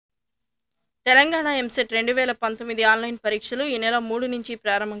Telangana EAMCET 2019 online పరీక్షలు ఈ నెల 3 నుంచి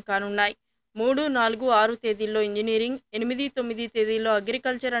ప్రారంభం కానున్నాయి. 3, 4, 6 తేదీల్లో ఇంజనీరింగ్, 8, 9 తేదీల్లో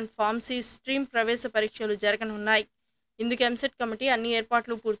అగ్రికల్చర్ అండ్ ఫార్మసీ స్ట్రీమ్ ప్రవేశ పరీక్షలు జరగనున్నాయి. ఇందుకు ఎంసెట్ కమిటీ అన్ని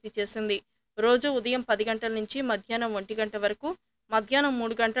ఏర్పాట్లు పూర్తి చేసింది. రోజు ఉదయం 10 గంటల నుంచి మధ్యాహ్నం 1 గంట వరకు, మధ్యాహ్నం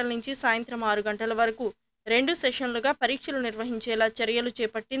 3 గంటల నుంచి సాయంత్రం 6 గంటల వరకు 2 సెషన్లుగా పరీక్షలు నిర్వహించేలా చర్యలు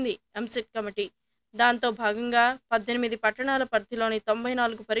చేపట్టింది ఎంసెట్ కమిటీ. దాంతో భాగంగా 18 పట్టణాల పరిధిలోని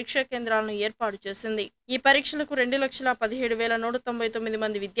 94 పరీక్షా కేంద్రాలను ఏర్పాటు చేసింది. ఈ పరీక్షలకు 2,17,199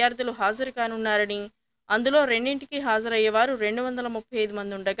 మంది విద్యార్థులు హాజరు కానున్నారని, అందులో రెండింటికి హాజరయ్యేవారు 235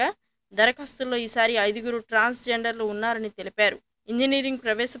 మంది ఉండగా, దరఖాస్తుల్లో ఈసారి 5 ట్రాన్స్జెండర్లు ఉన్నారని తెలిపారు. ఇంజనీరింగ్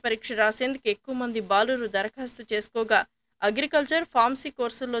ప్రవేశ పరీక్ష రాసేందుకు ఎక్కువ మంది బాలురు దరఖాస్తు చేసుకోగా, అగ్రికల్చర్, ఫార్మసీ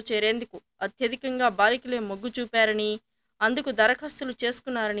కోర్సుల్లో చేరేందుకు అత్యధికంగా బాలికలే మొగ్గు చూపారని, అందుకు దరఖాస్తులు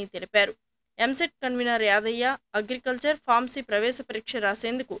చేసుకున్నారని తెలిపారు. EAMCET convener Yadaiah agriculture, pharmacy ప్రవేశ పరీక్ష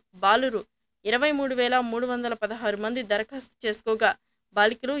రాసేందుకు బాలురు 23,316 మంది దరఖాస్తు చేసుకోగా,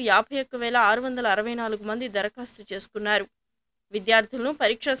 బాలికలు 51,664 మంది దరఖాస్తు చేసుకున్నారు. విద్యార్థులను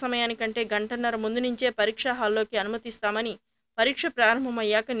పరీక్షా సమయానికంటే గంటన్నర ముందు నుంచే పరీక్షా హాల్లోకి అనుమతిస్తామని, పరీక్ష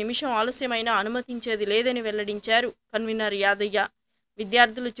ప్రారంభమయ్యాక నిమిషం ఆలస్యమైనా అనుమతించేది లేదని వెల్లడించారు కన్వీనర్ యాదయ్య.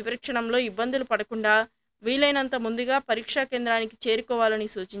 విద్యార్థులు చివరి క్షణంలో ఇబ్బందులు పడకుండా వీలైనంత ముందుగా పరీక్షా కేంద్రానికి చేరుకోవాలని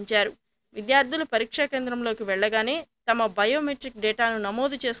సూచించారు. విద్యార్థులు పరీక్షా కేంద్రంలోకి వెళ్లగానే తమ బయోమెట్రిక్ డేటాను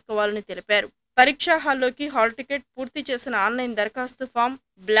నమోదు చేసుకోవాలని తెలిపారు. పరీక్షా హాల్లోకి హాల్ టికెట్, పూర్తి చేసిన ఆన్లైన్ దరఖాస్తు form,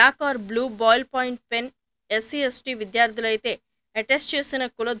 black or blue ball point pen, SC ST విద్యార్థులైతే attest చేసిన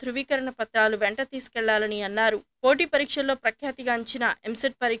కుల ధృవీకరణ పత్రాలు వెంట తీసుకెళ్లాలని అన్నారు. పోటీ పరీక్షల్లో ప్రఖ్యాతిగాంచిన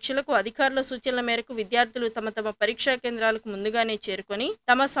ఎంసెట్ పరీక్షలకు అధికారుల సూచనల మేరకు విద్యార్థులు తమ పరీక్షా కేంద్రాలకు ముందుగానే చేరుకొని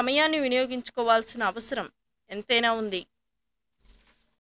తమ సమయాన్ని వినియోగించుకోవాల్సిన అవసరం ఎంతైనా ఉంది.